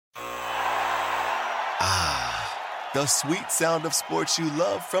The sweet sound of sports you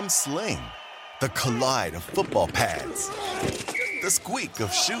love from Sling. The collide of football pads. The squeak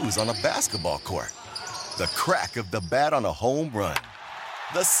of shoes on a basketball court. The crack of the bat on a home run.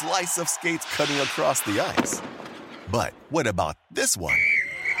 The slice of skates cutting across the ice. But what about this one?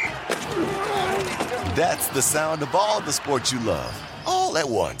 That's the sound of all the sports you love, all at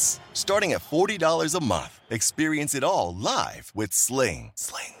once. Starting at $40 a month. Experience it all live with Sling.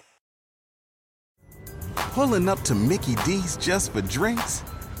 Sling. Pulling up to Mickey D's just for drinks?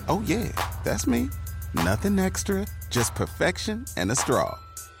 Oh yeah, that's me. Nothing extra, just perfection and a straw.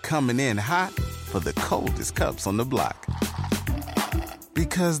 Coming in hot for the coldest cups on the block.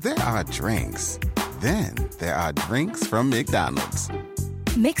 Because there are drinks. Then there are drinks from McDonald's.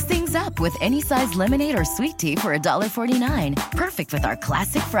 Mix things up with any size lemonade or sweet tea for $1.49. Perfect with our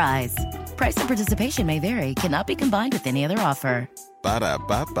classic fries. Price and participation may vary. Cannot be combined with any other offer.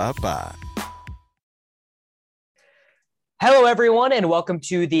 Ba-da-ba-ba-ba. Hello, everyone, and welcome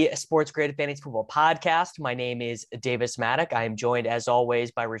to the Sports Creative Fantasy Football Podcast. My name is Davis Maddock. I am joined, as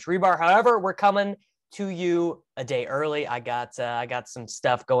always, by Hribary. However, we're coming to you a day early. I got some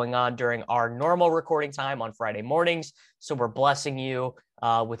stuff going on during our normal recording time on Friday mornings, so we're blessing you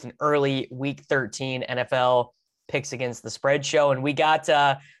with an early Week 13 NFL picks against the spread show, and we got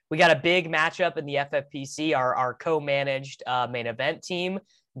a big matchup in the FFPC. Our co-managed main event team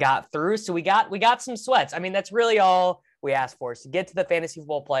got through, so we got some sweats. I mean, that's really all we asked for, is to get to the fantasy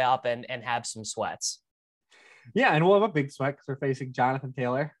football playoff and have some sweats. Yeah, and we'll have a big sweat because we're facing Jonathan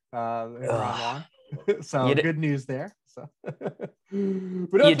Taylor in round one. So good news there. So,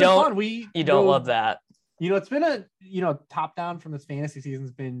 but you don't love that. It's been a top down from this fantasy season's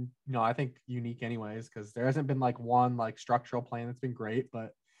been I think unique anyways, because there hasn't been like one like structural plan that's been great,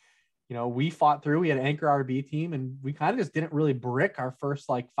 but we fought through. We had an anchor RB team, and we kind of just didn't really brick our first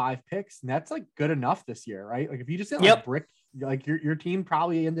like 5 picks, and that's like good enough this year, right? Like if you just didn't like brick, like your team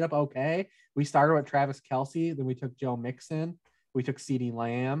probably ended up okay. We started with Travis Kelce, then we took Joe Mixon, we took CeeDee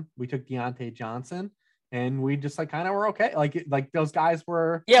Lamb, we took Deontay Johnson, and we just like kind of were okay. Like those guys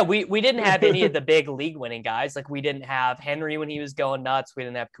were. Yeah, we didn't have any of the big league winning guys. Like we didn't have Henry when he was going nuts. We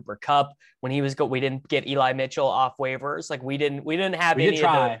didn't have Cooper Kupp when he was we didn't get Eli Mitchell off waivers. Like we didn't have any. We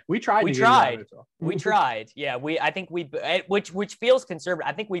tried. We tried. Yeah, I think which feels conservative.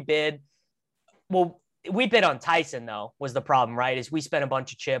 I think we bid. Well, we bid on Tyson though. Was the problem, right? Is we spent a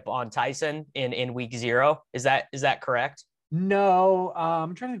bunch of chip on Tyson in week 0. Is that correct? No,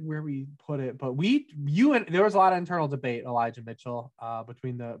 I'm trying to think where we put it, but there was a lot of internal debate, Elijah Mitchell,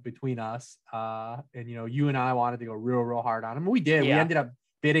 between us, and you and I wanted to go real hard on him. We did. Yeah. We ended up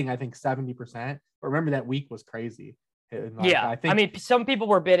bidding, I think 70%. But remember that week was crazy. I mean, some people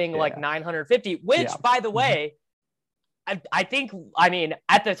were bidding like 950, which, by the way, I think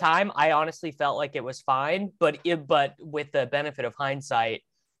at the time I honestly felt like it was fine, but with the benefit of hindsight.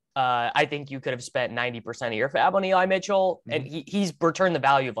 I think you could have spent 90% of your fab on Eli Mitchell, and he's returned the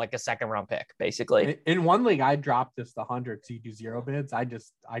value of like a 2nd round pick, basically. In one league, I dropped just 100. So you do 0 bids. It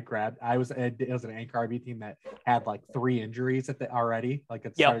was an anchor RB team that had like 3 injuries already. Like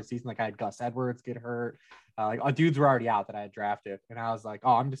at the start of the season, like I had Gus Edwards get hurt. Dudes were already out that I had drafted, and I was like,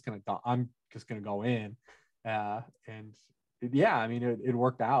 oh, I'm just gonna go in, and. Yeah, I mean, it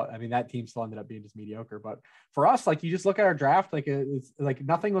worked out. I mean, that team still ended up being just mediocre. But for us, like, you just look at our draft, like, it's like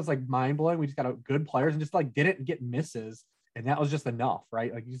nothing was like mind blowing. We just got good players and just like didn't get misses. And that was just enough,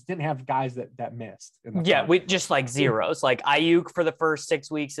 right? Like, you just didn't have guys that missed. We just like zeros, like Ayuk for the first 6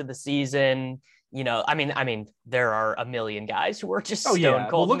 weeks of the season. I mean, there are a million guys who are just stone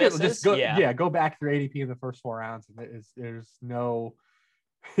cold misses. Go back through ADP in the first 4 rounds. And there's no.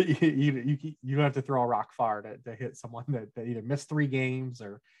 you don't have to throw a rock far to hit someone that either missed 3 games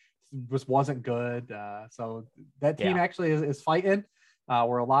or just wasn't good. So that team actually is fighting.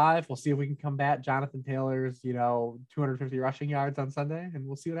 We're alive. We'll see if we can combat Jonathan Taylor's 250 rushing yards on Sunday, and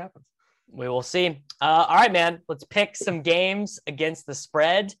we'll see what happens. We will see. All right, man. Let's pick some games against the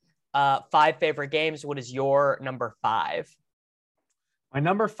spread. 5 favorite games. What is your number 5? My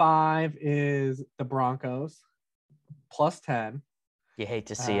number 5 is the Broncos +10. You hate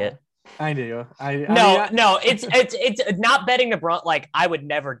to see it. I do. No, it's not betting the Broncos. Like, I would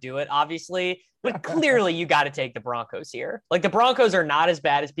never do it, obviously, but clearly you got to take the Broncos here. Like, the Broncos are not as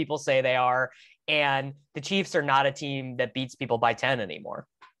bad as people say they are, and the Chiefs are not a team that beats people by 10 anymore.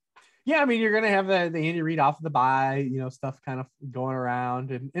 Yeah, I mean, you're going to have the Andy Reid off of the bye, stuff kind of going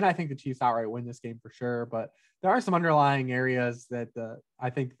around. And I think the Chiefs outright win this game for sure. But there are some underlying areas that I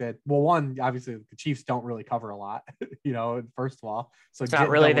think that, well, one, obviously the Chiefs don't really cover a lot, first of all. So it's not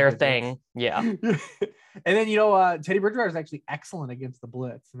really their thing. Yeah. And then, Teddy Bridgewater is actually excellent against the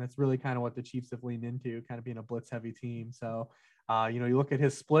blitz. And that's really kind of what the Chiefs have leaned into, kind of being a blitz heavy team. So, you look at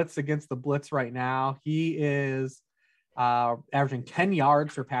his splits against the blitz right now, he is averaging 10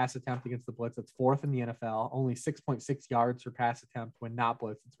 yards per pass attempt against the blitz. It's fourth in the NFL. Only 6.6 yards per pass attempt when not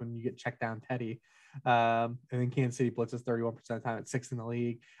blitz. It's when you get checked down Teddy. And then Kansas City blitzes 31% of the time at sixth in the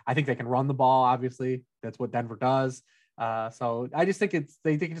league. I think they can run the ball. Obviously, that's what Denver does. So I just think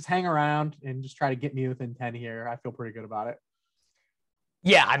they can just hang around and just try to get me within 10 here. I feel pretty good about it.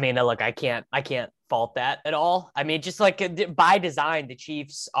 Yeah, I mean, look, I can't fault that at all. I mean, just like by design, the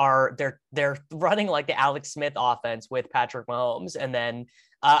Chiefs they're running like the Alex Smith offense with Patrick Mahomes, and then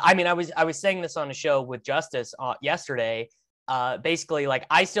I was saying this on a show with Justice yesterday. Basically, like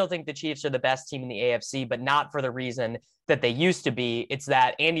I still think the Chiefs are the best team in the AFC, but not for the reason that they used to be. It's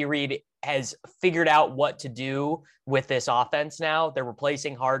that Andy Reid has figured out what to do with this offense now. They're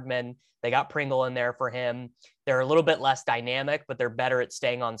replacing Hardman. They got Pringle in there for him. They're a little bit less dynamic, but they're better at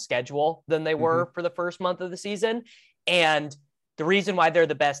staying on schedule than they were for the first month of the season. And the reason why they're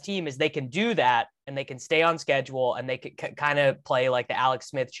the best team is they can do that and they can stay on schedule and they can kind of play like the Alex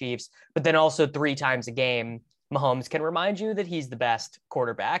Smith Chiefs, but then also 3 times a game, Mahomes can remind you that he's the best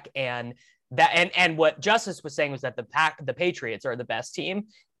quarterback. And what Justice was saying was that the Patriots are the best team,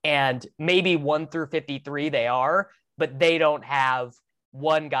 and maybe 1 through 53 they are, but they don't have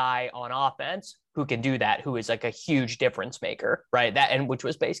one guy on offense who can do that, who is like a huge difference maker, right? Which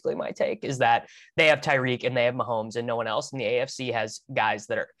was basically my take, is that they have Tyreek and they have Mahomes, and no one else in the AFC has guys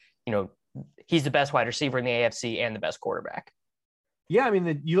that are, he's the best wide receiver in the AFC and the best quarterback. Yeah, I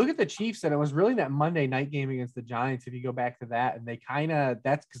mean, you look at the Chiefs, and it was really that Monday night game against the Giants. If you go back to that, and they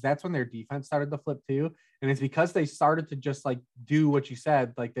that's when their defense started to flip too, and it's because they started to just like do what you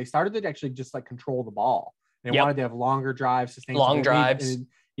said, like they started to actually just like control the ball. They wanted to have longer drives, long drives,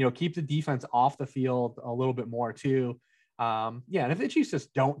 and keep the defense off the field a little bit more too. And if the Chiefs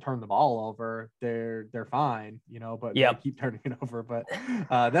just don't turn the ball over, they're fine, but they keep turning it over. But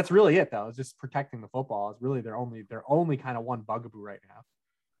that's really it, though. It's just protecting the football is really their only kind of one bugaboo right now.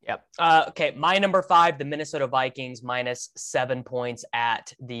 Yep. Okay. My number 5, the Minnesota Vikings -7 points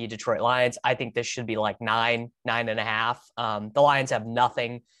at the Detroit Lions. I think this should be like 9.5. The Lions have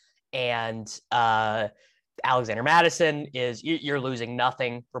nothing. And Alexander Madison you're losing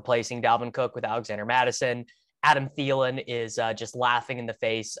nothing replacing Dalvin Cook with Alexander Madison. Adam Thielen is just laughing in the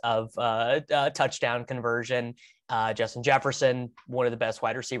face of touchdown conversion. Justin Jefferson, one of the best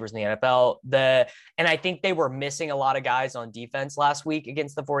wide receivers in the NFL. And I think they were missing a lot of guys on defense last week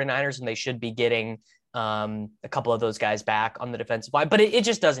against the 49ers, and they should be getting a couple of those guys back on the defensive line. But it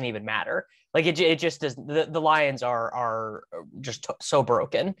just doesn't even matter. Like it just does. The Lions are just so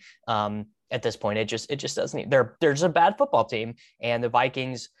broken at this point. It just doesn't. They're just a bad football team, and the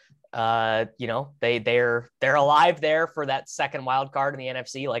Vikings. They're alive there for that second wild card in the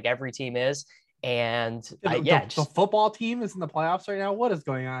NFC, like every team is. And the football team is in the playoffs right now. What is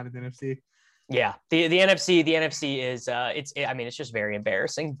going on in the NFC? Yeah, the NFC is it's just very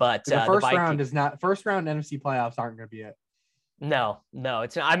embarrassing. But the first round NFC playoffs aren't going to be it. No,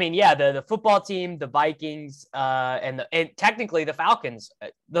 it's. I mean, yeah, the football team, the Vikings, and technically the Falcons.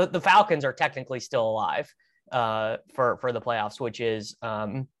 The Falcons are technically still alive for the playoffs, which is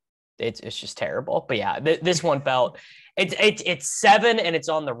it's just terrible. But yeah, this one felt it's 7 and it's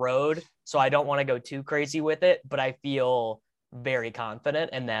on the road, so I don't want to go too crazy with it, but I feel very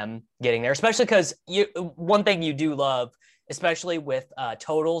confident in them getting there, especially because one thing you do love, especially with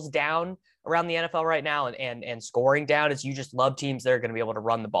totals down around the NFL right now and scoring down, is you just love teams that are going to be able to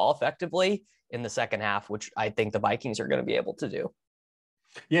run the ball effectively in the second half, which I think the Vikings are going to be able to do.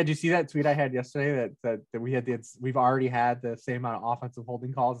 Yeah, did you see that tweet I had yesterday that we've already had the same amount of offensive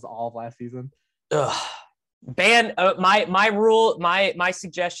holding calls as all of last season? Ugh. Ban my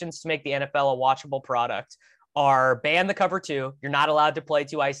suggestions to make the NFL a watchable product are ban the cover 2. You're not allowed to play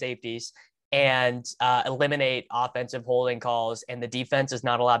 2 eye safeties, and eliminate offensive holding calls, and the defense is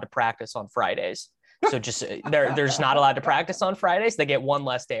not allowed to practice on Fridays. So just they're just not allowed to practice on Fridays. They get one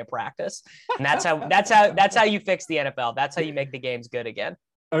less day of practice, and that's how you fix the NFL. That's how you make the games good again.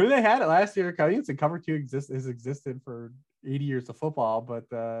 I mean, they had it last year. I think cover 2 has existed for 80 years of football, but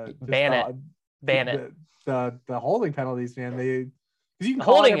ban it. The holding penalties, man.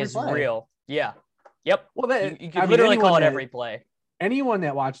 Holding is real. Yeah. Yep. Well, you can literally call it every play. anyone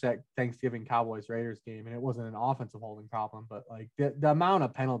that watched that Thanksgiving Cowboys Raiders game, and it wasn't an offensive holding problem, but like the amount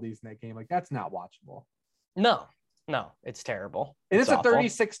of penalties in that game, like that's not watchable. No, it's terrible. And it's a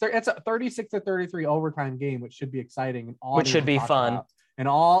 36-33 overtime game, which should be exciting. And which should be fun. And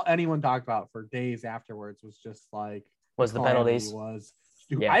all anyone talked about for days afterwards was just like was the penalties.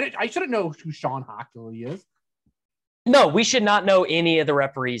 Yeah. I shouldn't know who Sean Hockley is. No, we should not know any of the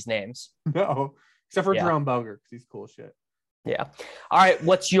referees' names. No, except for Jerome Boger, because he's cool shit. Yeah. All right.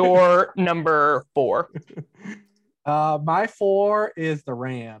 What's your number 4? My 4 is the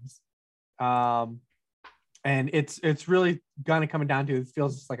Rams. And it's really kind of coming down to, it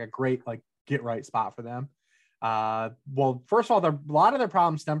feels just like a great like get right spot for them. Well, first of all, a lot of their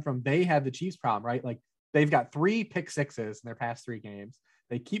problems stem from they had the Chiefs problem, right? Like they've got 3 pick sixes in their past 3 games.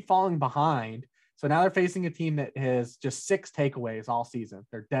 They keep falling behind. So now they're facing a team that has just 6 takeaways all season.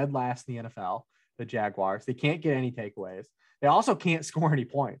 They're dead last in the NFL, the Jaguars. They can't get any takeaways. They also can't score any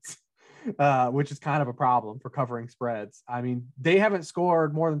points, which is kind of a problem for covering spreads. I mean, they haven't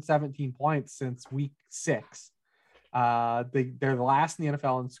scored more than 17 points since week 6. They're the last in the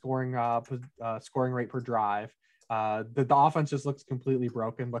NFL in scoring rate per drive. The offense just looks completely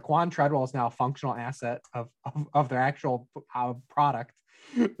broken. Laquan Treadwell is now a functional asset of their actual product.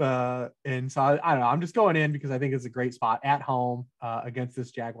 And so I don't know. I'm just going in because I think it's a great spot at home against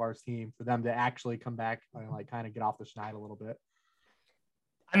this Jaguars team for them to actually come back and like kind of get off the schneid a little bit.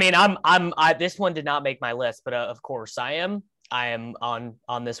 I mean, this one did not make my list, but of course I am on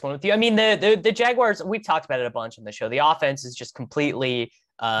this one with you. I mean, the Jaguars, we've talked about it a bunch on the show. The offense is just completely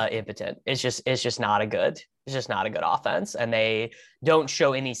impotent. It's just not a good offense, and they don't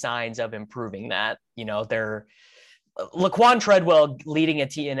show any signs of improving that. You know, they're Laquan Treadwell leading an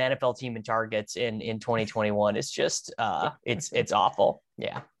NFL team in targets in 2021 is just it's awful.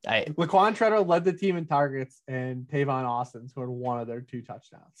 Yeah. Laquan Treadwell led the team in targets, and Tavon Austin scored one of their 2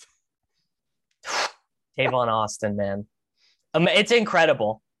 touchdowns. Tavon Austin, man. It's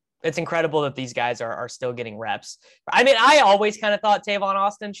incredible. It's incredible that these guys are still getting reps. I mean, I always kind of thought Tavon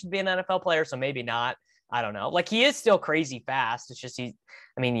Austin should be an NFL player, so maybe not. I don't know. Like, he is still crazy fast. It's just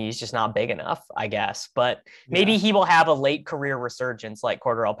he's just not big enough, I guess. But maybe he will have a late career resurgence like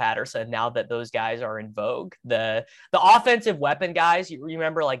Cordarrelle Patterson now that those guys are in vogue. The offensive weapon guys, you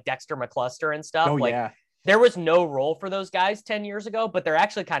remember like Dexter McCluster and stuff? There was no role for those guys 10 years ago, but there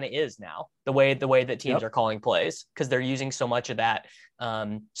actually kind of is now, the way that teams are calling plays, because they're using so much of that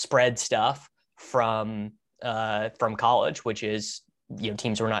spread stuff from college, which is,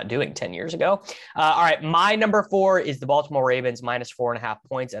 teams were not doing 10 years ago. All right. My number 4 is the Baltimore Ravens minus 4.5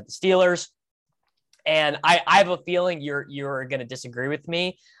 points at the Steelers. And I have a feeling you're going to disagree with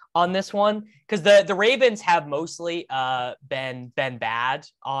me on this one, because the Ravens have mostly been bad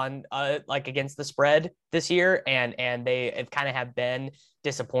on like against the spread this year, and they kind of have been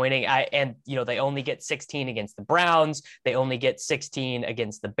disappointing. They only get 16 against the Browns. They only get 16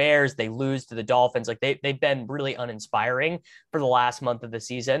 against the Bears. They lose to the Dolphins. Like they've been really uninspiring for the last month of the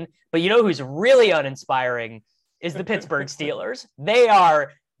season. But you know who's really uninspiring is the Pittsburgh Steelers. They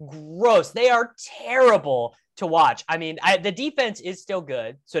are gross. They are terrible to watch. I mean, the defense is still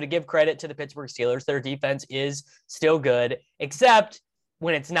good. So to give credit to the Pittsburgh Steelers, their defense is still good, except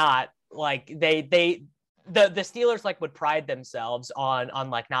when it's not. Like the Steelers like would pride themselves on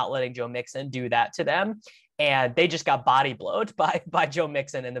like not letting Joe Mixon do that to them, and they just got body blowed by Joe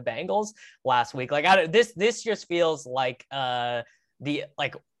Mixon and the Bengals last week. Like this just feels like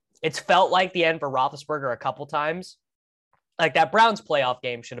it's felt like the end for Roethlisberger a couple times. Like that Browns playoff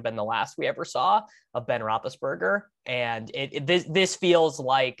game should have been the last we ever saw of Ben Roethlisberger, and this feels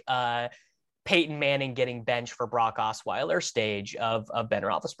like Peyton Manning getting benched for Brock Osweiler stage of Ben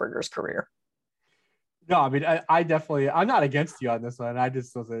Roethlisberger's career. No, I mean, I'm not against you on this one. I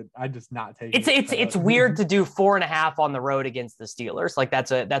just not taking it's weird to do 4.5 on the road against the Steelers. Like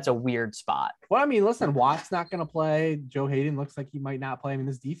that's a weird spot. Well, I mean, listen, Watt's not going to play. Joe Hayden looks like he might not play. I mean,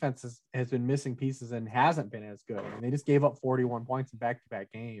 this defense has been missing pieces and hasn't been as good. I mean, they just gave up 41 points in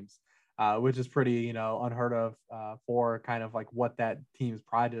back-to-back games, which is pretty, unheard of for kind of like what that team's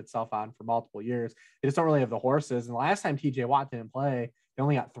prided itself on for multiple years. They just don't really have the horses. And the last time TJ Watt didn't play, they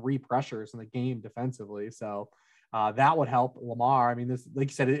only got 3 pressures in the game defensively. So that would help Lamar. I mean, this, like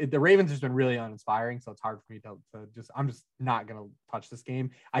you said, the Ravens has been really uninspiring. So it's hard for me I'm just not going to touch this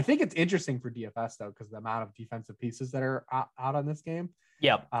game. I think it's interesting for DFS though, because the amount of defensive pieces that are out on this game.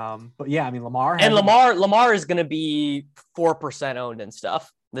 Yeah. But yeah, I mean, Lamar is going to be 4% owned and stuff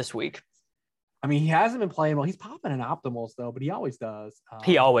this week. I mean, he hasn't been playing well. He's popping in optimals though, but he always does.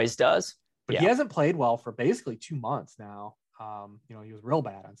 He always does. But he hasn't played well for basically 2 months now. He was real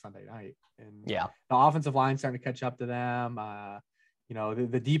bad on Sunday night, and the offensive line starting to catch up to them.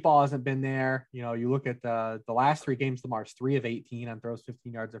 The deep ball hasn't been there. You look at the last 3 games, Lamar's 3 of 18 on throws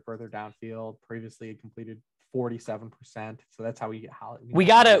 15 yards or further downfield. Previously, he completed 47%. So that's how we get Holly. We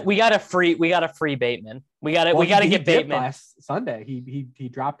got a free Bateman. We got to get Bateman. Last Sunday, he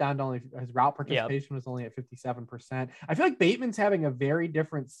dropped down to only his route participation was only at 57%. I feel like Bateman's having a very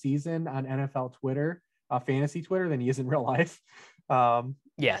different season on NFL Twitter, fantasy Twitter, than he is in real life.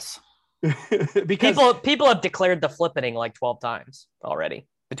 Yes. Because people have declared the flippening like 12 times already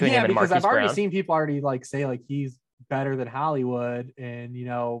between him and Marquise because I've already Brown. seen people already say he's better than Hollywood, and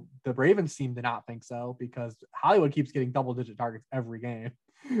the Ravens seem to not think so because Hollywood keeps getting double-digit targets every game.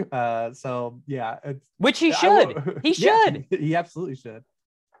 Which he should. He should. He absolutely should.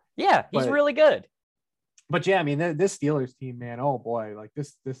 Yeah, he's really good. But this Steelers team, man, oh boy,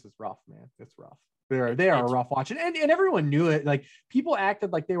 this is rough, man. It's rough. They are a rough watch, and everyone knew it. People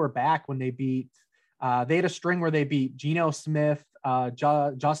acted like they were back when they beat. They had a string where they beat Geno Smith,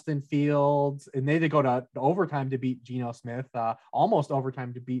 Justin Fields, and they go to overtime to beat Geno Smith, almost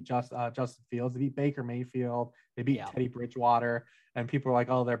overtime to beat Justin Fields. They beat Baker Mayfield. They beat Teddy Bridgewater, and people are like,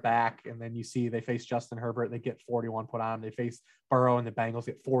 "Oh, they're back." And then you see they face Justin Herbert. They get 41 put on them. They face Burrow, and the Bengals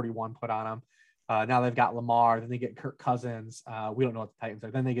get 41 put on them. Now they've got Lamar. Then they get Kirk Cousins. We don't know what the Titans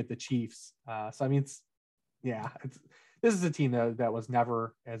are. Then they get the Chiefs. This is a team that was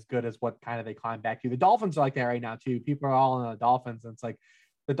never as good as what kind of they climbed back to. The Dolphins are like that right now too. People are all in the Dolphins, and it's like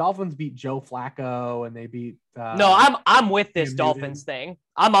the Dolphins beat Joe Flacco, and they beat. No, I'm with this Dolphins thing.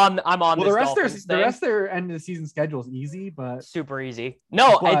 I'm on. Well, this Dolphins thing. The rest of their end of the season schedule is easy, but super easy.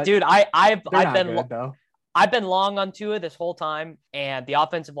 No, dude, I've been good, though. I've been long on Tua this whole time, and the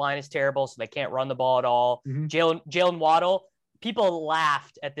offensive line is terrible, so they can't run the ball at all. Mm-hmm. Jalen Waddle, people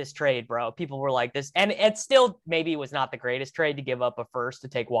laughed at this trade, bro. People were like this, and it still maybe was not the greatest trade to give up a first to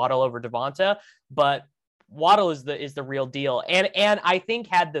take Waddle over Devonta, but Waddle is the real deal. And I think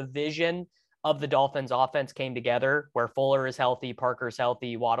had the vision of the Dolphins offense came together where Fuller is healthy, Parker's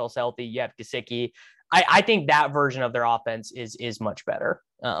healthy, Waddle's healthy, you have Gesicki. I think that version of their offense is much better.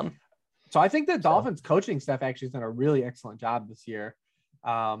 So I think the Dolphins coaching staff actually has done a really excellent job this year,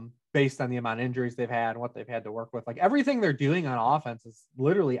 based on the amount of injuries they've had and what they've had to work with. Everything they're doing on offense is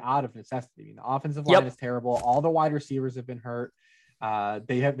literally out of necessity. The offensive line is terrible. All the wide receivers have been hurt.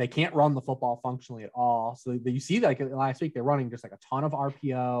 They can't run the football functionally at all. So you see last week, they're running just a ton of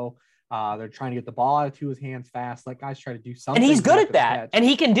RPO. They're trying to get the ball out of Tua's hands fast. Let guys try to do something. And he's good at that. And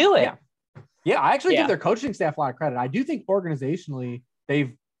he can do it. Yeah. I actually give their coaching staff a lot of credit. I do think organizationally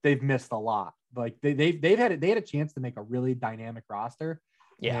they've missed a lot. They had a chance to make a really dynamic roster.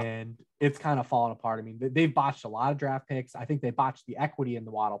 Yeah. And it's kind of fallen apart. I mean, they've botched a lot of draft picks. I think they botched the equity in the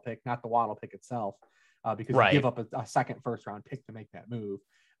Waddle pick, not the Waddle pick itself, because you give up a second first round pick to make that move.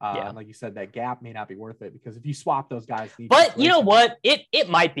 And like you said, that gap may not be worth it because if you swap those guys, but you know what? It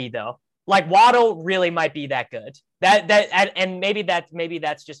might be though. Waddle really might be that good. And maybe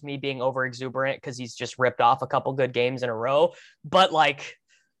that's just me being over exuberant because he's just ripped off a couple good games in a row. But I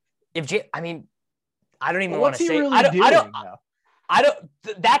don't even want to say. I don't.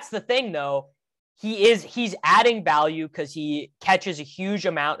 That's the thing, though. He's adding value because he catches a huge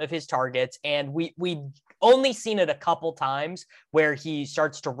amount of his targets, and we only seen it a couple times where he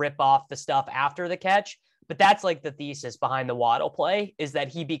starts to rip off the stuff after the catch. But that's the thesis behind the Waddle play is that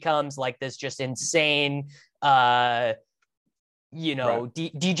he becomes this just insane, DJ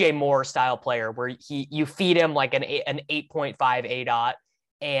Moore style player where you feed him an 8.5 ADOT.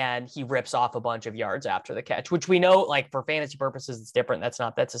 And he rips off a bunch of yards after the catch, which we know, for fantasy purposes, it's different. That's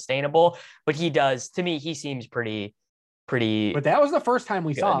not that sustainable, but he does. To me, he seems pretty. But that was the first time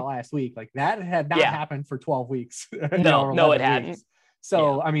we saw it last week. That had not happened for 12 weeks. No, it hadn't.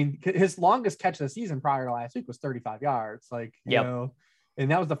 So, his longest catch of the season prior to last week was 35 yards.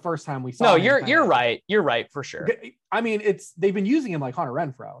 And that was the first time we saw. No, you're right. You're right for sure. They've been using him like Hunter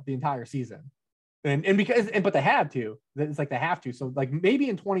Renfrow the entire season. But they had to. It's they have to. So maybe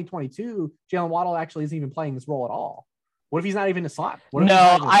in 2022, Jalen Waddle actually isn't even playing this role at all. What if he's not even a slot?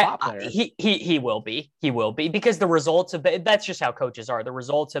 He will be. He will be because the results have been. That's just how coaches are. The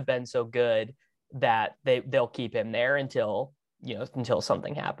results have been so good that they'll keep him there until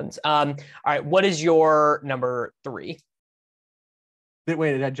something happens. All right. What is your number 3?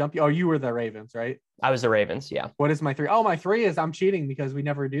 Wait, did I jump you? Oh, you were the Ravens, right? I was the Ravens, yeah. What is my 3? Oh, my 3 is I'm cheating because we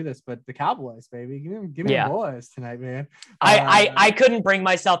never do this, but the Cowboys, baby. Give me the boys tonight, man. I couldn't bring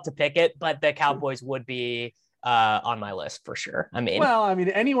myself to pick it, but the Cowboys would be on my list for sure.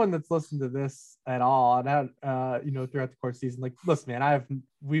 Anyone that's listened to this at all, and throughout the course of the season, listen, man,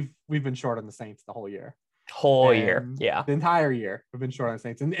 we've been short on the Saints the whole year. Whole year. Yeah. The entire year we've been short on the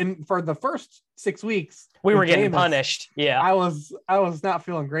Saints. And for the first 6 weeks, we were getting punished. Yeah. I was not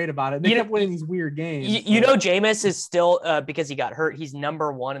feeling great about it. They kept winning these weird games. You know, Jameis is still, because he got hurt, he's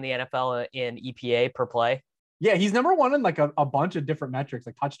number 1 in the NFL in EPA per play. Yeah, he's number 1 in like a bunch of different metrics,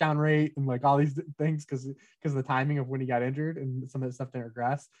 like touchdown rate and like all these things because of the timing of when he got injured and some of the stuff didn't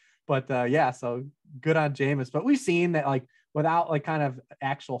regress. But yeah, so good on Jameis. But we've seen that like without like kind of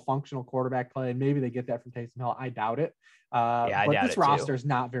actual functional quarterback play, and maybe they get that from Taysom Hill. I doubt it. But this roster is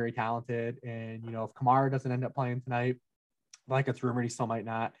not very talented. And, you know, if Kamara doesn't end up playing tonight, like it's rumored he still might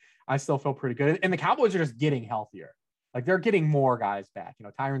not, I still feel pretty good. And the Cowboys are just getting healthier. Like they're getting more guys back. You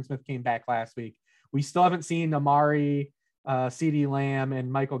know, Tyron Smith came back last week. We still haven't seen Amari, CeeDee Lamb,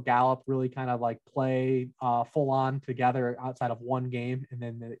 and Michael Gallup really kind of like play full on together outside of one game. And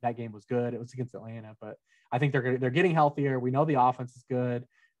then that game was good. It was against Atlanta, but I think they're getting healthier. We know the offense is good.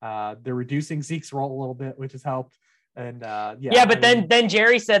 They're reducing Zeke's role a little bit, which has helped. And but then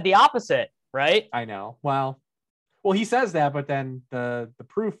Jerry said the opposite, right? I know. Well, he says that, but then the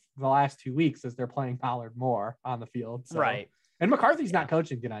proof the last 2 weeks is they're playing Pollard more on the field. So. Right. And McCarthy's not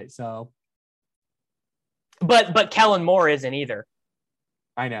coaching tonight, so. But Kellen Moore isn't either.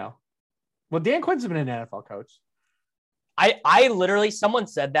 I know. Well, Dan Quinn's been an NFL coach. I literally, someone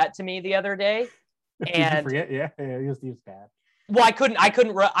said that to me the other day. Did and you forget? Yeah, he was bad. Well,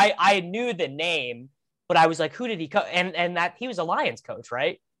 I knew the name, but I was like, who did he coach? And that he was a Lions coach,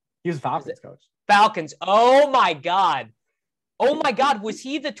 right? He was a Falcons coach. Falcons. Oh my God. Was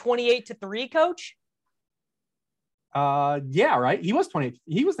he the 28-3 coach? Yeah, right. He was 28.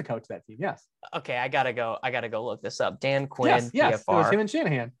 He was the coach of that team. Yes. Okay. I gotta go look this up. Dan Quinn. Yes. PFR. It was him and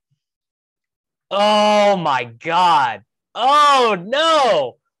Shanahan. Oh my God. Oh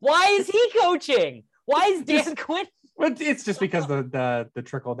no. Why is he coaching? Why is Dan Quinn? Well, it's just because the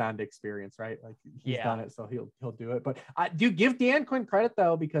trickle down to experience, right? Like he's done it, so he'll do it. But I do give Dan Quinn credit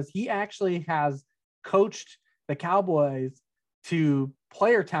though, because he actually has coached the Cowboys to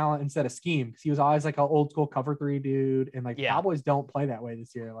player talent instead of scheme. Because he was always like an old school cover 3 dude, and like Cowboys don't play that way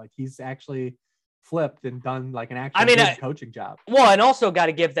this year. Like he's actually flipped and done like an actual good coaching job. Well, and also got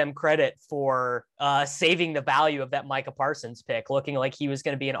to give them credit for saving the value of that Micah Parsons pick, looking like he was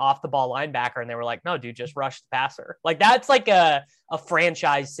going to be an off the ball linebacker. And they were like, no, dude, just rush the passer. Like that's like a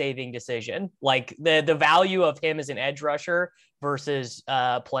franchise saving decision. Like the value of him as an edge rusher versus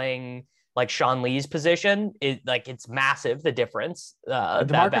playing like Sean Lee's position is like, it's massive. The difference, that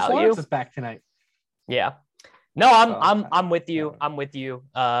value Lawrence is back tonight. Yeah. No, I'm with you. I'm with you.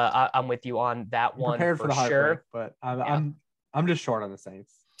 I'm with you on that one. Prepared for the sure. But I'm just short on the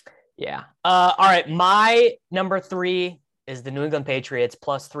Saints. Yeah. All right. My number 3 is the New England Patriots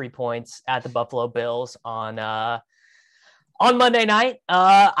 +3 points at the Buffalo Bills on Monday night.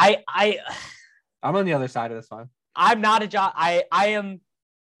 I'm on the other side of this one. I'm not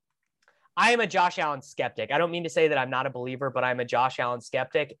I am a Josh Allen skeptic. I don't mean to say that I'm not a believer, but I'm a Josh Allen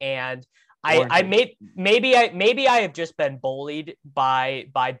skeptic, and maybe I have just been bullied by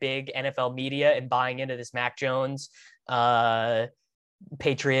big NFL media and buying into this Mac Jones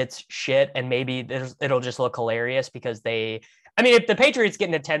Patriots shit, and maybe it'll just look hilarious because if the Patriots get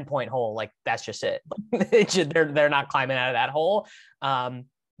in a 10-point hole, like that's just it. They're not climbing out of that hole. But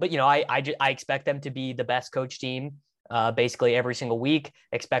I expect them to be the best coach team basically every single week.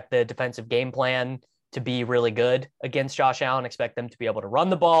 Expect the defensive game plan to be really good against Josh Allen. Expect them to be able to run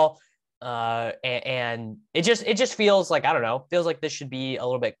the ball. And it just feels like, I don't know, feels like this should be a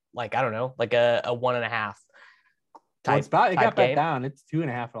little bit like, I don't know, like a 1.5 type. It got back down. It's 2.5 in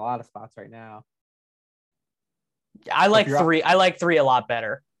a lot of spots right now. I like 3. I like 3 a lot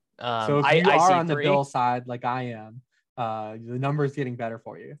better. So if you are on the Bill side, like I am, the number's getting better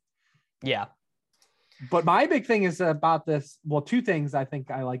for you. Yeah. But my big thing is about this. Well, 2 things I think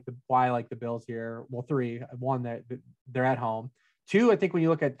why I like the Bills here. Well, 3. One, that they're at home. 2, I think when you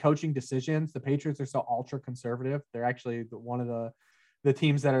look at coaching decisions, the Patriots are so ultra conservative. They're actually one of the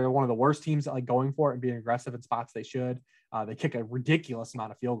teams that are one of the worst teams at like going for it and being aggressive in spots they should. They kick a ridiculous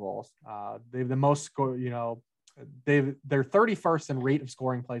amount of field goals. They have the most score. They're 31st in rate of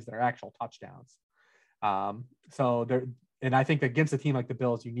scoring plays that are actual touchdowns. And I think against a team like the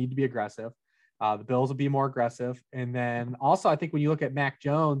Bills, you need to be aggressive. The Bills will be more aggressive. And then also, I think when you look at Mac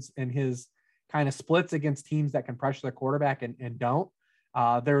Jones and his kind of splits against teams that can pressure their quarterback and don't,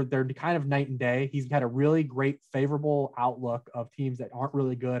 they're kind of night and day. He's had a really great favorable outlook of teams that aren't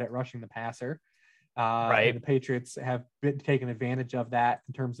really good at rushing the passer. Right. And the Patriots have been taking advantage of that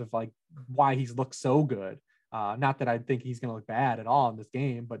in terms of like why he's looked so good. Not that I think he's going to look bad at all in this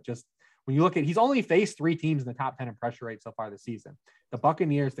game, but just when you look at, he's only faced 3 teams in the top 10 in pressure rate so far this season: the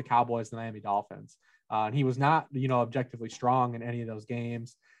Buccaneers, the Cowboys, the Miami Dolphins. And he was not, objectively strong in any of those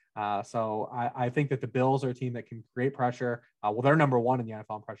games. So I think that the Bills are a team that can create pressure. Well, they're number one in the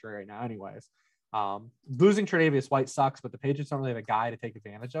NFL in pressure right now anyways. Losing Tre'Davious White sucks, but the Patriots don't really have a guy to take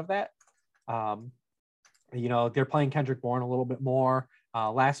advantage of that. They're playing Kendrick Bourne a little bit more.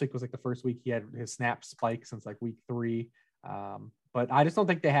 Last week was like the first week he had his snap spike since like week 3. But I just don't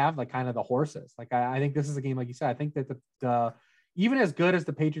think they have like kind of the horses. Like I think this is a game, like you said, I think that the even as good as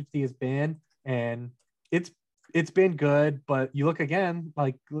the Patriots D has been, and it's been good, but you look again,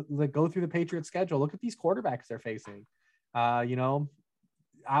 like go through the Patriots schedule, look at these quarterbacks they're facing.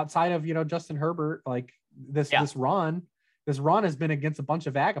 Outside of, Justin Herbert, like this run has been against a bunch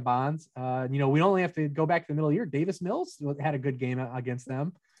of vagabonds. We only have to go back to the middle of the year. Davis Mills had a good game against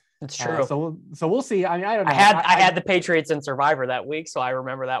them. That's true. So we'll see. I mean, I don't know. I had the Patriots in Survivor that week, so I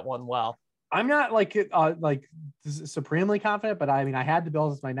remember that one well. I'm not like supremely confident, but I mean, I had the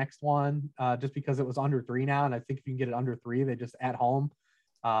Bills as my next one just because it was under 3 now. And I think if you can get it under 3, they just at home,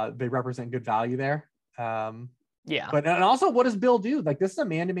 they represent good value there. But and also, what does Bill do? Like, this is a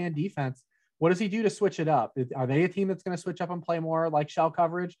man-to-man defense. What does he do to switch it up? Are they a team that's going to switch up and play more like shell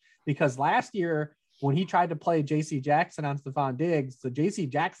coverage? Because last year when he tried to play J.C. Jackson on Stephon Diggs, so J.C.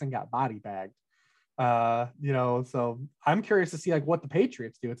 Jackson got body bagged. So I'm curious to see like what the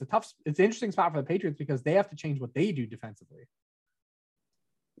Patriots do. It's an interesting spot for the Patriots because they have to change what they do defensively.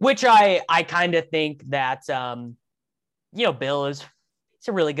 Which I kind of think that, Bill he's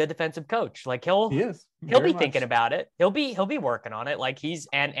a really good defensive coach. Like he'll be thinking about it. He'll be working on it. Like he's,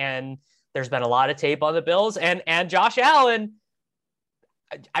 and there's been a lot of tape on the Bills and Josh Allen.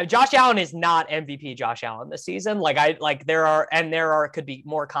 Josh Allen is not MVP Josh Allen this season. There could be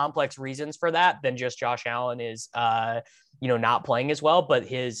more complex reasons for that than just Josh Allen is, not playing as well, but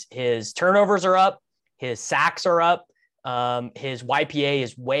his turnovers are up, his sacks are up. His YPA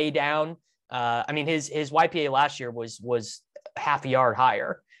is way down. His YPA last year was half a yard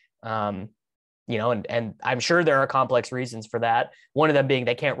higher. And I'm sure there are complex reasons for that. One of them being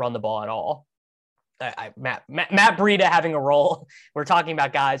they can't run the ball at all. Matt Breida having a role. We're talking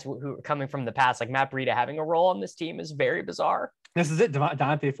about guys who are coming from the past, like Matt Breida having a role on this team is very bizarre. This is it.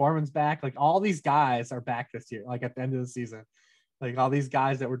 Dante Foreman's back. Like all these guys are back this year, like at the end of the season, like all these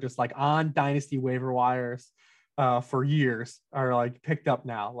guys that were just like on dynasty waiver wires for years are like picked up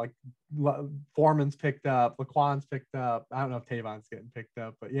now. Like Foreman's picked up, Laquan's picked up. I don't know if Tavon's getting picked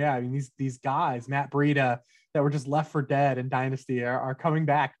up, but yeah, I mean, these guys, Matt Breida, that were just left for dead in dynasty are coming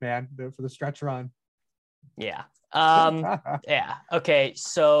back, man, for the stretch run. Yeah. Yeah. Okay.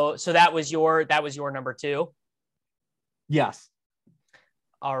 So that was your number 2. Yes.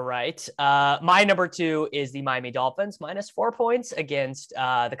 All right. My number 2 is the Miami Dolphins -4 points against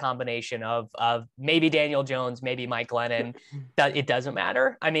the combination of maybe Daniel Jones, maybe Mike Glennon. It doesn't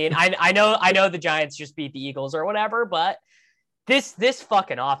matter. I mean, I know the Giants just beat the Eagles or whatever, but this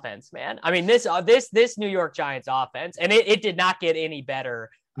fucking offense, man. I mean, this New York Giants offense, and it did not get any better.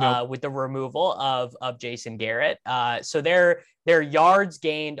 Nope. With the removal of Jason Garrett. So their yards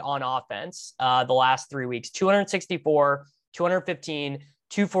gained on offense the last 3 weeks, 264, 215,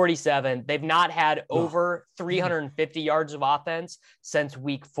 247. They've not had over 350 yards of offense since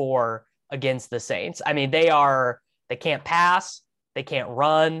week 4 against the Saints. I mean, they can't pass, they can't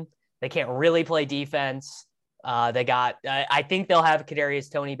run, they can't really play defense. I think they'll have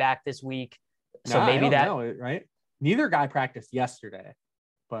Kadarius Toney back this week. So maybe right? Neither guy practiced yesterday.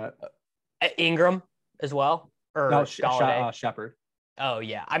 But Ingram as well, or no, Shepard. Oh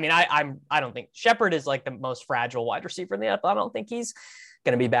yeah, I mean, I don't think Shepard is like the most fragile wide receiver in the NFL. I don't think he's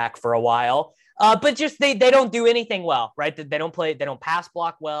going to be back for a while. But just they don't do anything well, right? They don't pass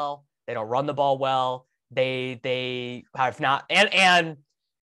block well, they don't run the ball well. They have not, and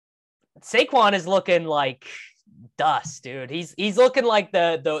Saquon is looking like dust, dude. He's looking like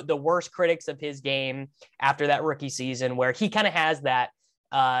the worst critics of his game after that rookie season, where he kind of has that.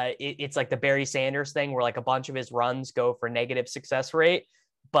 It's like the Barry Sanders thing where like a bunch of his runs go for negative success rate,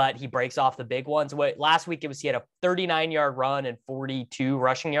 but he breaks off the big ones. Last week he had a 39-yard run and 42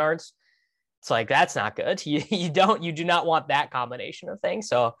 rushing yards. It's like, that's not good. You do not want that combination of things.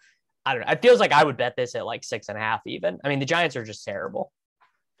 So I don't know. It feels like I would bet this at like 6.5 even. I mean, the Giants are just terrible.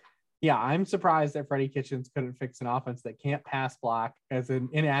 Yeah, I'm surprised that Freddie Kitchens couldn't fix an offense that can't pass block as an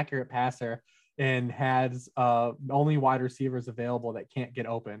inaccurate passer and has only wide receivers available that can't get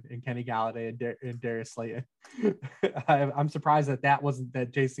open in Kenny Galladay and Darius Slayton. I'm surprised that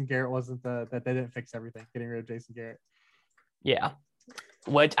Jason Garrett wasn't that they didn't fix everything, getting rid of Jason Garrett. Yeah.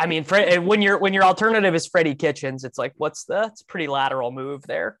 What I mean, when your alternative is Freddie Kitchens, it's like, it's a pretty lateral move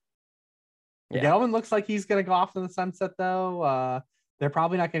there. Yeah. Gelman looks like he's going to go off in the sunset though. They're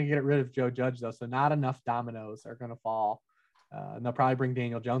probably not going to get rid of Joe Judge, though. So not enough dominoes are going to fall. And they'll probably bring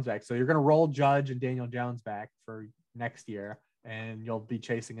Daniel Jones back. So you're going to roll Judge and Daniel Jones back for next year, and you'll be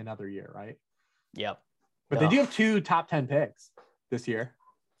chasing another year, right? Yep. But they do have 2 top 10 picks this year.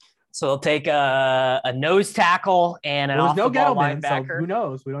 So they'll take a nose tackle and an off-the-ball linebacker. So who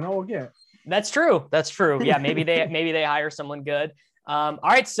knows? We don't know what we'll get. That's true. Yeah, maybe they hire someone good. All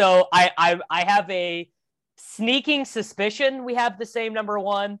right, so I have a sneaking suspicion we have the same number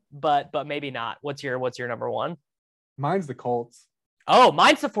 1, but maybe not. What's your number 1? Mine's the Colts. Oh,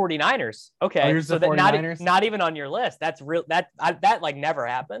 mine's the 49ers. Okay, so that not even on your list. That's real. That like never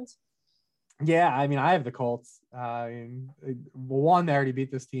happens. Yeah, I mean, I have the Colts. One, they already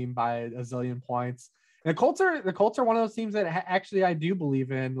beat this team by a zillion points. And the Colts are one of those teams that actually I do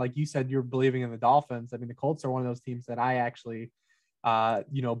believe in. Like you said, you're believing in the Dolphins. I mean, the Colts are one of those teams that I actually,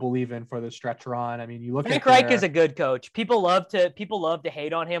 believe in for the stretch run. I mean, you look Frank Reich is a good coach. People love to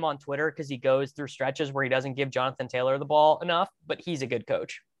hate on him on Twitter because he goes through stretches where he doesn't give Jonathan Taylor the ball enough, but he's a good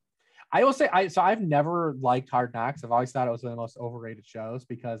coach. I will say, I've never liked Hard Knocks. I've always thought it was one of the most overrated shows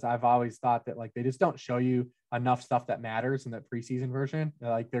because I've always thought that like they just don't show you enough stuff that matters in that preseason version.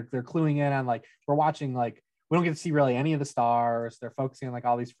 Like they're cluing in on like we're watching like we don't get to see really any of the stars. They're focusing on like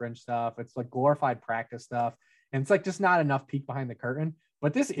all these fringe stuff. It's like glorified practice stuff, and it's like just not enough peek behind the curtain.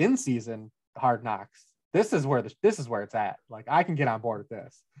 But this in season Hard Knocks, this is where it's at. Like I can get on board with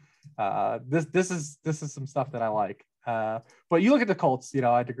this. This is some stuff that I like. But you look at the Colts,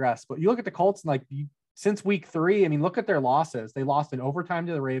 I digress, but you look at the Colts and like since week 3, I mean, look at their losses. They lost in overtime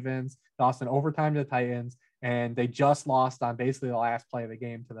to the Ravens, lost in overtime to the Titans, and they just lost on basically the last play of the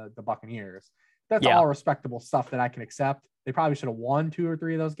game to the Buccaneers. That's all respectable stuff that I can accept. They probably should have won 2 or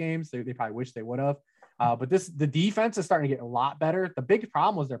 3 of those games. They probably wish they would have. But the defense is starting to get a lot better. The big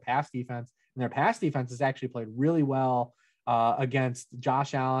problem was their pass defense, and their pass defense has actually played really well against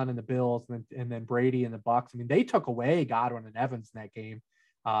Josh Allen and the Bills, and then Brady and the Bucks. I mean, they took away Godwin and Evans in that game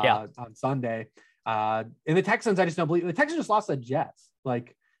on Sunday. And the Texans, I just don't believe the Texans just lost the Jets.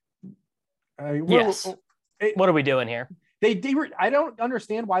 Like, what are we doing here? They were. I don't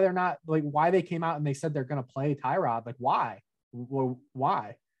understand why they're not like why they came out and they said they're going to play Tyrod. Like, why? Well,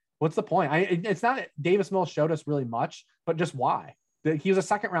 why? What's the point? It's not that Davis Mills showed us really much, but just why? He was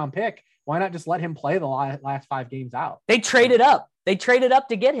a 2nd round pick. Why not just let him play the last 5 games out? They traded up. To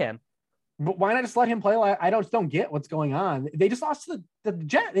get him. But why not just let him play? I don't get what's going on. They just lost to the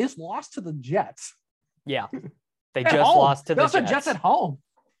Jets. They just lost to the Jets. Yeah. They just lost to the Jets. Jets at home.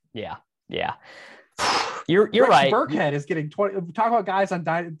 Yeah. You're right. Burkhead is getting 20. Talk about guys on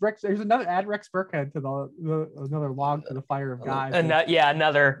Rex. There's another add Rex Burkhead to another log to the fire of guys.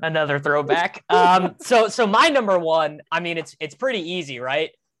 Another throwback. So my number 1. I mean, it's pretty easy,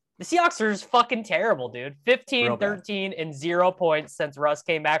 right? The Seahawks are just fucking terrible, dude. 15, 13, and 0 points since Russ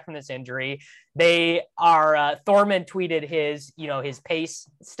came back from this injury. They are, Thorman tweeted his pace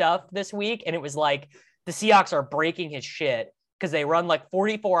stuff this week, and it was like the Seahawks are breaking his shit because they run like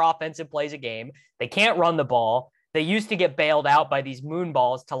 44 offensive plays a game. They can't run the ball. They used to get bailed out by these moon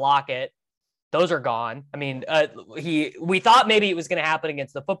balls to Lockett. Those are gone. I mean, we thought maybe it was going to happen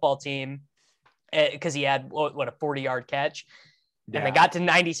against the football team because he had a 40-yard catch. And they got to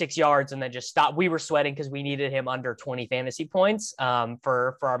 96 yards and then just stopped. We were sweating because we needed him under 20 fantasy points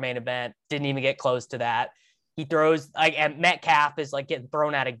for our main event. Didn't even get close to that. He throws and Metcalf is like getting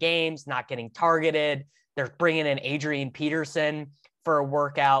thrown out of games, not getting targeted. They're bringing in Adrian Peterson for a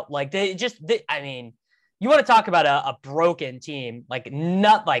workout. Like I mean, you want to talk about a broken team, like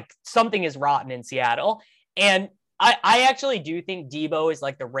something is rotten in Seattle. And I actually do think Debo is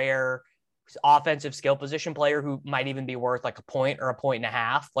like the rare offensive skill position player who might even be worth like a point or a point and a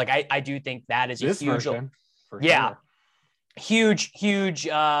half. Like I do think that is this a huge, version, sure. huge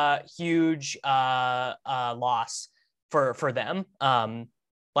loss for them. I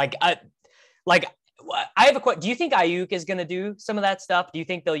have a question. Do you think Ayuk is going to do some of that stuff? Do you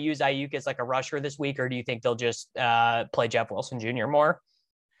think they'll use Ayuk as like a rusher this week, or do you think they'll just play Jeff Wilson Jr. more?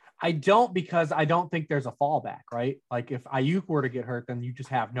 I don't, because I don't think there's a fallback, right? Like if Ayuk were to get hurt, then you just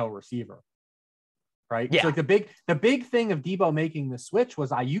have no receiver. Right. Yeah. So like the big thing of Debo making the switch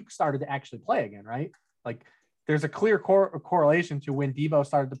was Ayuk started to actually play again. Right. Like there's a clear correlation to when Debo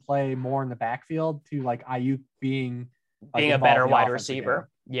started to play more in the backfield to like Ayuk being a better wide receiver.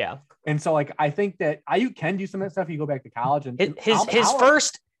 Again. Yeah. And so like, I think that Ayuk can do some of that stuff. You go back to college and his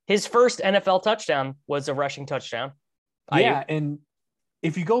first NFL touchdown was a rushing touchdown. Yeah. And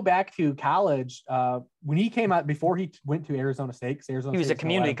if you go back to college, when he came out before he went to Arizona State, because Arizona he was a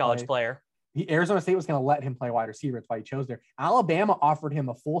community college player. Arizona State was going to let him play wide receiver. That's why he chose there. Alabama offered him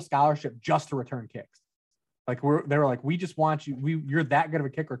a full scholarship just to return kicks. Like they were like, we just want you. You're that good of a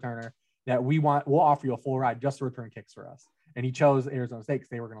kick returner that we'll offer you a full ride just to return kicks for us. And he chose Arizona State because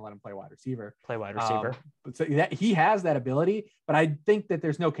they were going to let him play wide receiver. But so that he has that ability, but I think that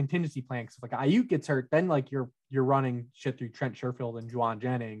there's no contingency plan. Because if like Ayuk gets hurt, then like you're running shit through Trent Sherfield and Juwan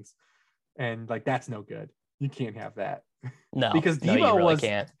Jennings, and like that's no good. You can't have that. No, because Debo you really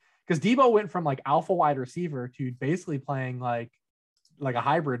can't. Because Debo went from like alpha wide receiver to basically playing like a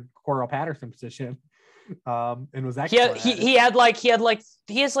hybrid Cordell Patterson position. And was excellent. He has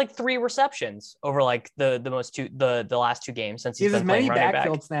like 3 receptions over like the last 2 games since he's been as many playing running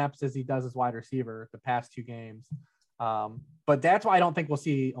backfield back. snaps as he does as wide receiver the past 2 games. But that's why I don't think we'll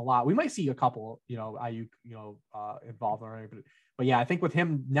see a lot. We might see a couple, Ayuk, involved already, but yeah, I think with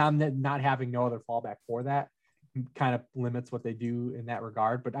him now not having no other fallback for that kind of limits what they do in that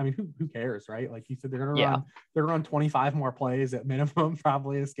regard. But I mean, who cares, right? Like you said, they're gonna run 25 more plays at minimum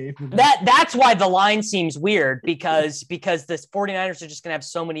probably this game. That's why the line seems weird because this 49ers are just gonna have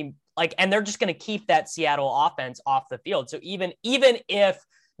so many and they're just gonna keep that Seattle offense off the field. So even if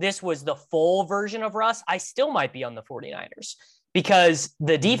this was the full version of Russ, I still might be on the 49ers because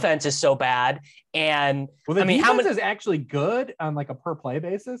the defense is so bad. And defense is actually good on like a per play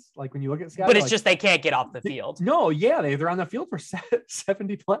basis. Like when you look at Seattle, but it's just they can't get off the field. They're on the field for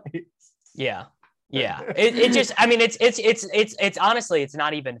 70 plays. Yeah. It just, I mean, it's honestly, it's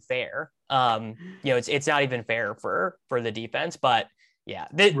not even fair. It's not even fair for the defense, but yeah,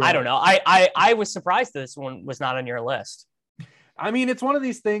 I don't know. I was surprised this one was not on your list. I mean, it's one of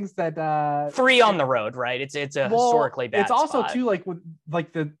these things that 3 on the road, right? It's a historically bad. It's also spot. too like with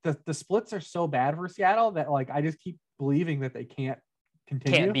like the splits are so bad for Seattle that like I just keep believing that they can't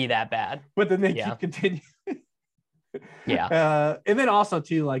be that bad. But then they keep continuing. Yeah. And then also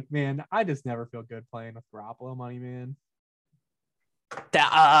too, like, man, I just never feel good playing with Garoppolo money, man.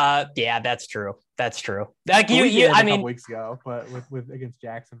 That's true. Like I mean, weeks ago, but with against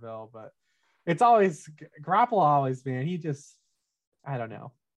Jacksonville, but it's always Garoppolo always, man. He just, I don't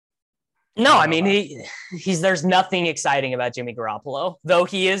know. No, I mean, there's nothing exciting about Jimmy Garoppolo, though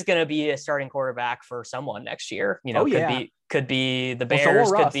he is going to be a starting quarterback for someone next year. Could be the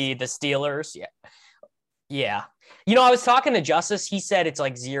Bears, could be the Steelers. Yeah. I was talking to Justice. He said it's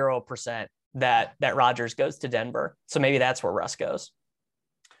like 0% that Rodgers goes to Denver. So maybe that's where Russ goes.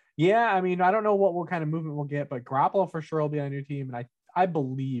 Yeah. I mean, I don't know what kind of movement we'll get, but Garoppolo for sure will be on a new team. And I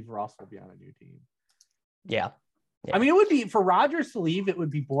believe Russ will be on a new team. Yeah. I mean, it would be for Rodgers to leave. It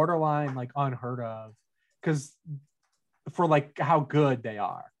would be borderline like unheard of because for like how good they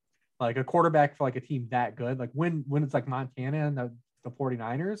are, like a quarterback for like a team that good, like when it's like Montana and the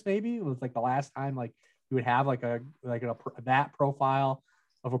 49ers, maybe it was like the last time like you would have like that profile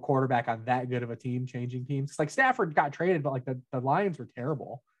of a quarterback on that good of a team changing teams. It's like Stafford got traded, but like the Lions were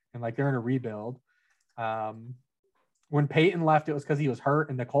terrible and like they're in a rebuild. When Peyton left, it was because he was hurt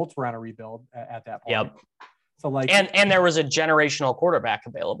and the Colts were on a rebuild at that point. Yep. So like, and there was a generational quarterback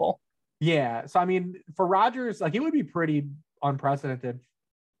available. Yeah. So, I mean, for Rodgers, like it would be pretty unprecedented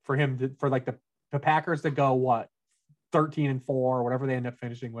for him for like the Packers to go 13-4 or whatever they end up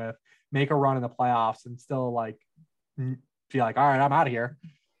finishing with, make a run in the playoffs and still like be like, all right, I'm out of here.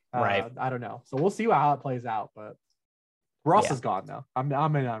 Right. I don't know. So we'll see how it plays out, but Russ is gone though.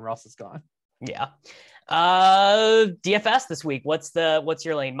 I'm in on Russ is gone. Yeah. DFS this week. What's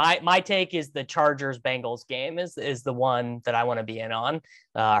your lane? My take is the Chargers Bengals game is the one that I want to be in on.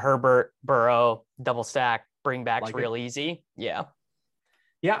 Herbert, Burrow, double stack, bring backs like real easy. Yeah.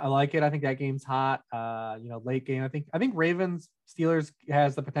 Yeah, I like it. I think that game's hot. Late game. I think Ravens Steelers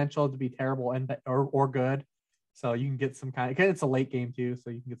has the potential to be terrible or good. So you can get some it's a late game too. So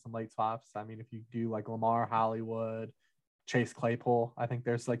you can get some late swaps. I mean, if you do like Lamar, Hollywood, Chase Claypool, I think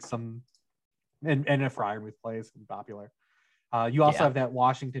there's like some. And if Freiermuth plays, can be popular. You also have that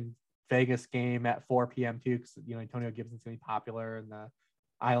Washington Vegas game at 4 p.m. too, because Antonio Gibson's gonna be popular, and the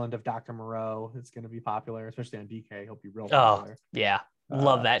Island of Dr. Moreau is gonna be popular, especially on DK. He'll be real popular. Oh yeah,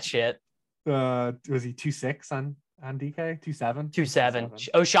 love that shit. Was he 2.6 on DK? 2.7? 2.7.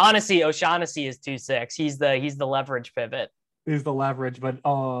 O'Shaughnessy is 2.6. He's the leverage pivot. He's the leverage, but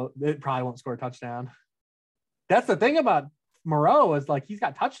it probably won't score a touchdown. That's the thing about Moreau is like he's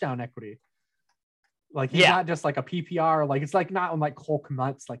got touchdown equity. Like he's not just like a PPR, like it's like not when like Cole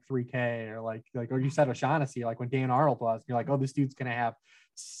Kmet's like 3K or you said O'Shaughnessy, like when Dan Arnold was, you're like, oh, this dude's gonna have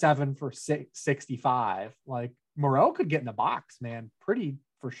 7 for 65. Like Moreau could get in the box, man, pretty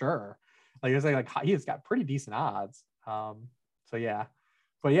for sure. Like it's like he's got pretty decent odds. So yeah.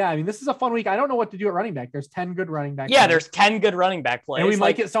 But yeah, I mean, this is a fun week. I don't know what to do at running back. There's 10 good running backs. Yeah, there's 10 good running back plays. And we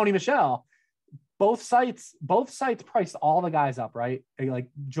might get Sony Michel. both sites priced all the guys up, right? Like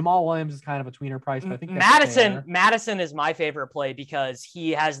Jamal Williams is kind of a tweener price, but I think Madison is my favorite play because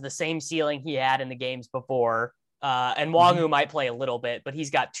he has the same ceiling he had in the games before. And Wangu might play a little bit, but he's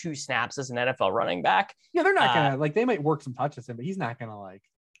got 2 snaps as an NFL running back. Yeah, they're not gonna they might work some touches in, but he's not gonna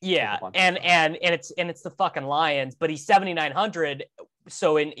Yeah, and it's the fucking Lions, but he's 7,900.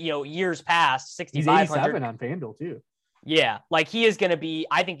 So in years past, 6,500. He's 87 on FanDuel too. Yeah, like he is going to be.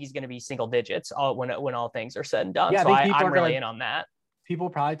 I think he's going to be single digits when all things are said and done. Yeah, so I'm really in on that. People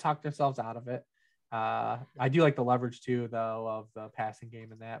probably talk themselves out of it. I do like the leverage too, though, of the passing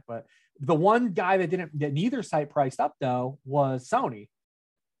game and that. But the one guy that neither site priced up though was Sony.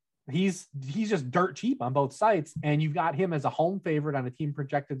 He's just dirt cheap on both sites, and you've got him as a home favorite on a team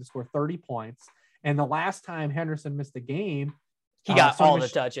projected to score 30 points. And the last time Henderson missed a game, he got all the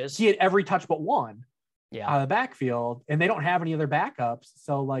touches. He had every touch but one. Yeah, out of the backfield, and they don't have any other backups.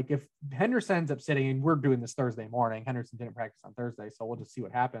 So like if Henderson ends up sitting, and we're doing this Thursday morning, Henderson didn't practice on Thursday, so we'll just see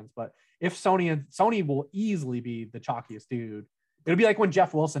what happens. But if Sony will easily be the chalkiest dude. It'll be like when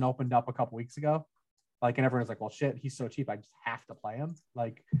Jeff Wilson opened up a couple weeks ago, like, and everyone's like, well, shit, he's so cheap, I just have to play him.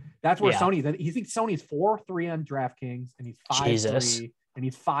 Like that's where he thinks Sony's 4-3 on DraftKings, and he's 5-3, and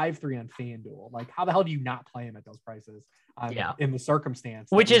he's 5-3 on FanDuel. Like how the hell do you not play him at those prices? In the circumstance,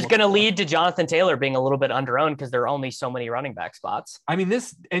 which is going to lead to Jonathan Taylor being a little bit underowned because there are only so many running back spots. I mean,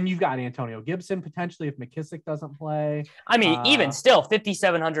 and you've got Antonio Gibson potentially if McKissick doesn't play. I mean, even still,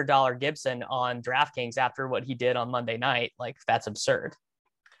 $5,700 Gibson on DraftKings after what he did on Monday night, like that's absurd.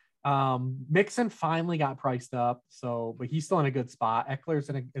 Mixon finally got priced up, but he's still in a good spot. Eckler's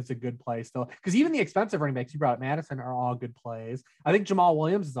is a good play still, because even the expensive running backs you brought up, Madison, are all good plays. I think Jamal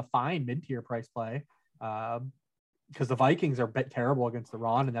Williams is a fine mid-tier price play. Because the Vikings are a bit terrible against the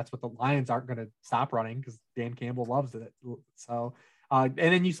run, and that's what the Lions aren't going to stop running because Dan Campbell loves it. So, and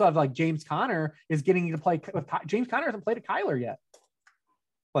then you still have like James Conner is getting to play with James Conner hasn't played a Kyler yet.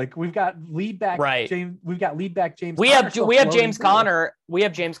 Like we've got lead back, right? James. We have James Conner. We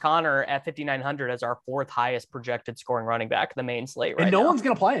have James Conner at 5,900 as our 4th highest projected scoring running back, the main slate right and no now. one's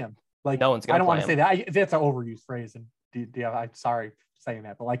going to play him. Like no one's going to. I don't want to say that. That's an overused phrase, and I'm sorry for saying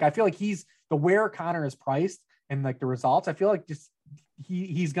that, but like I feel like he's the where Conner is priced. And like the results, I feel like just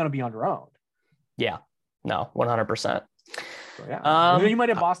he's going to be underowned. Yeah, no, 100%. So, yeah, you might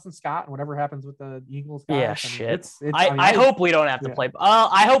have Boston Scott and whatever happens with the Eagles. Guys. Yeah, shit. I hope we don't have to play.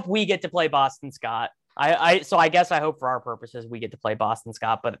 I hope we get to play Boston Scott. So I guess I hope for our purposes we get to play Boston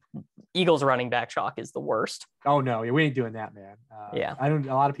Scott, but Eagles running back chalk is the worst. Oh no, we ain't doing that, man. Yeah,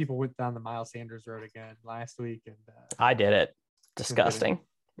 a lot of people went down the Miles Sanders road again last week, and I did it. Disgusting.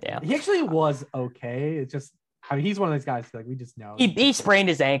 Yeah, he actually was okay. It's just. I mean, he's one of those guys like we just know he sprained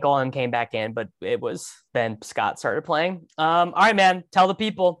his ankle and came back in, but it was then Scott started playing. All right, man. Tell the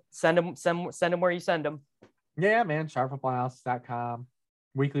people, send them where you send them. Yeah, man. sharpfootballanalysis.com,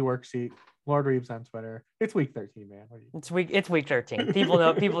 weekly worksheet, Lord Reeves on Twitter. It's week 13, man. It's week 13.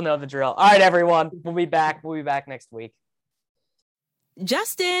 People know the drill. All right, everyone. We'll be back next week.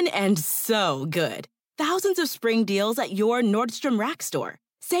 Just in and so good. Thousands of spring deals at your Nordstrom Rack store.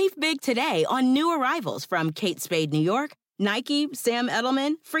 Save big today on new arrivals from Kate Spade New York, Nike, Sam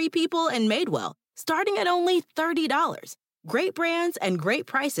Edelman, Free People, and Madewell, starting at only $30. Great brands and great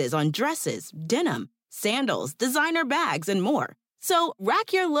prices on dresses, denim, sandals, designer bags, and more. So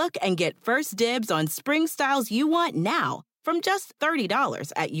rack your look and get first dibs on spring styles you want now from just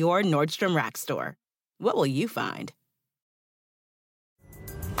 $30 at your Nordstrom Rack store. What will you find?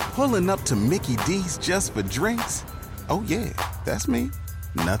 Pulling up to Mickey D's just for drinks? Oh yeah, that's me.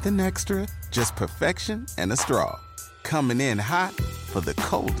 Nothing extra, just perfection and a straw. Coming in hot for the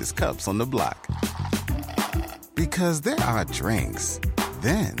coldest cups on the block. Because there are drinks.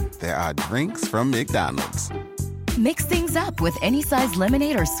 Then there are drinks from McDonald's. Mix things up with any size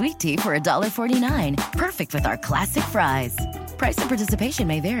lemonade or sweet tea for $1.49. Perfect with our classic fries. Price and participation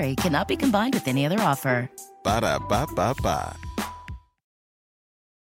may vary. Cannot be combined with any other offer. Ba-da-ba-ba-ba.